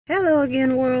Hello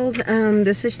again, world.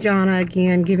 This is Jonna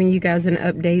again, giving you guys an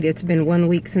update. It's been 1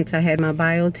 week since I had my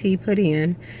BioTE put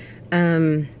in.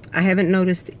 I haven't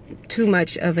noticed too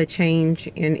much of a change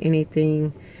in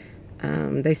anything.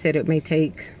 They said it may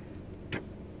take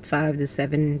 5 to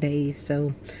 7 days,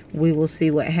 so we will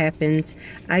see what happens.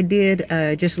 I did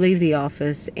just leave the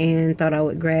office and thought I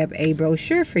would grab a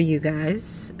brochure for you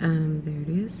guys. There it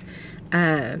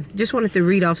is. Just wanted to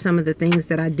read off some of the things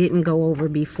that I didn't go over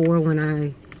before when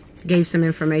I gave some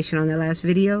information on the last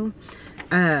video.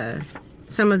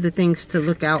 Some of the things to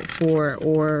look out for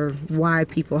or why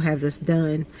people have this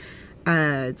done.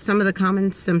 Some of the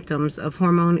common symptoms of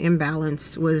hormone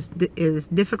imbalance is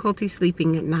difficulty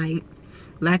sleeping at night,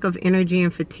 lack of energy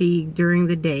and fatigue during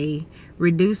the day,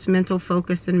 reduced mental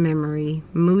focus and memory,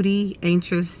 moody,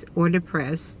 anxious, or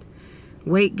depressed,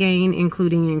 weight gain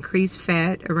including increased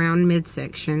fat around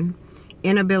midsection,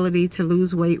 inability to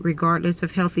lose weight regardless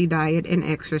of healthy diet and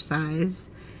exercise,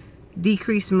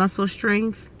 decreased muscle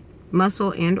strength,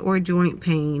 muscle and or joint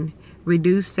pain,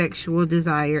 reduced sexual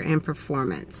desire and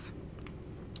performance.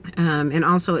 And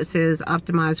also it says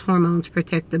optimized hormones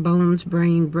protect the bones,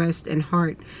 brain, breast, and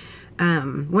heart.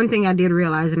 One thing I did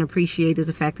realize and appreciate is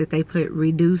the fact that they put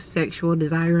reduced sexual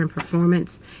desire and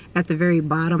performance at the very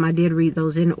bottom. I did read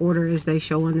those in order as they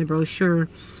show on the brochure,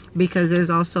 because there's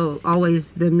also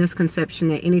always the misconception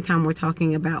that anytime we're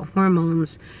talking about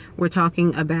hormones, we're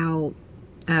talking about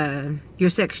your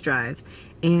sex drive,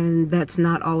 and that's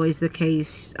not always the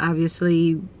case.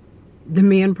 Obviously, the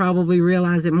men probably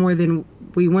realize it more than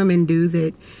we women do,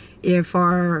 that if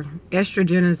our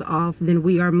estrogen is off, then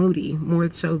we are moody, more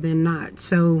so than not.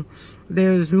 So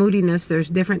there's moodiness, there's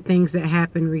different things that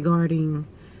happen regarding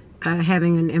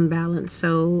having an imbalance.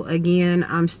 So again,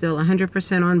 I'm still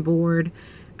 100% on board.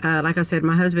 Like I said,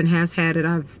 my husband has had it.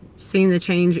 I've seen the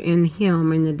change in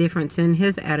him and the difference in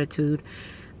his attitude.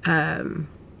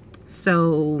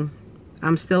 So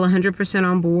I'm still 100%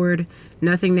 on board.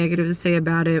 Nothing negative to say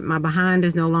about it. My behind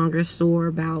is no longer sore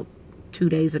about 2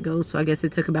 days ago, so I guess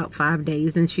it took about 5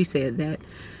 days, and she said that.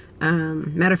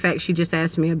 Matter of fact, she just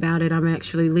asked me about it. I'm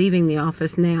actually leaving the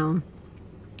office now.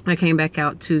 I came back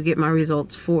out to get my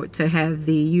results to have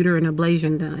the uterine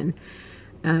ablation done.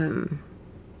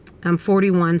 I'm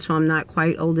 41, so I'm not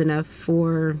quite old enough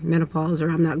for menopause, or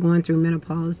I'm not going through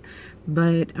menopause,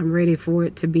 but I'm ready for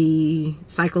it to be,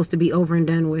 cycles to be over and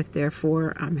done with.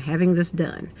 Therefore, I'm having this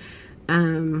done.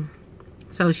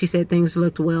 So she said things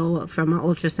looked well from my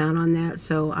ultrasound on that,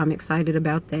 so I'm excited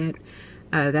about that.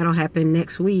 That'll happen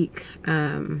next week.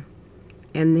 And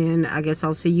then I guess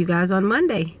I'll see you guys on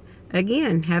Monday.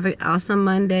 Again, have an awesome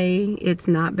Monday. It's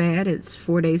not bad. It's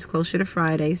 4 days closer to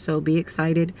Friday, so be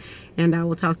excited. And I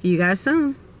will talk to you guys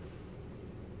soon.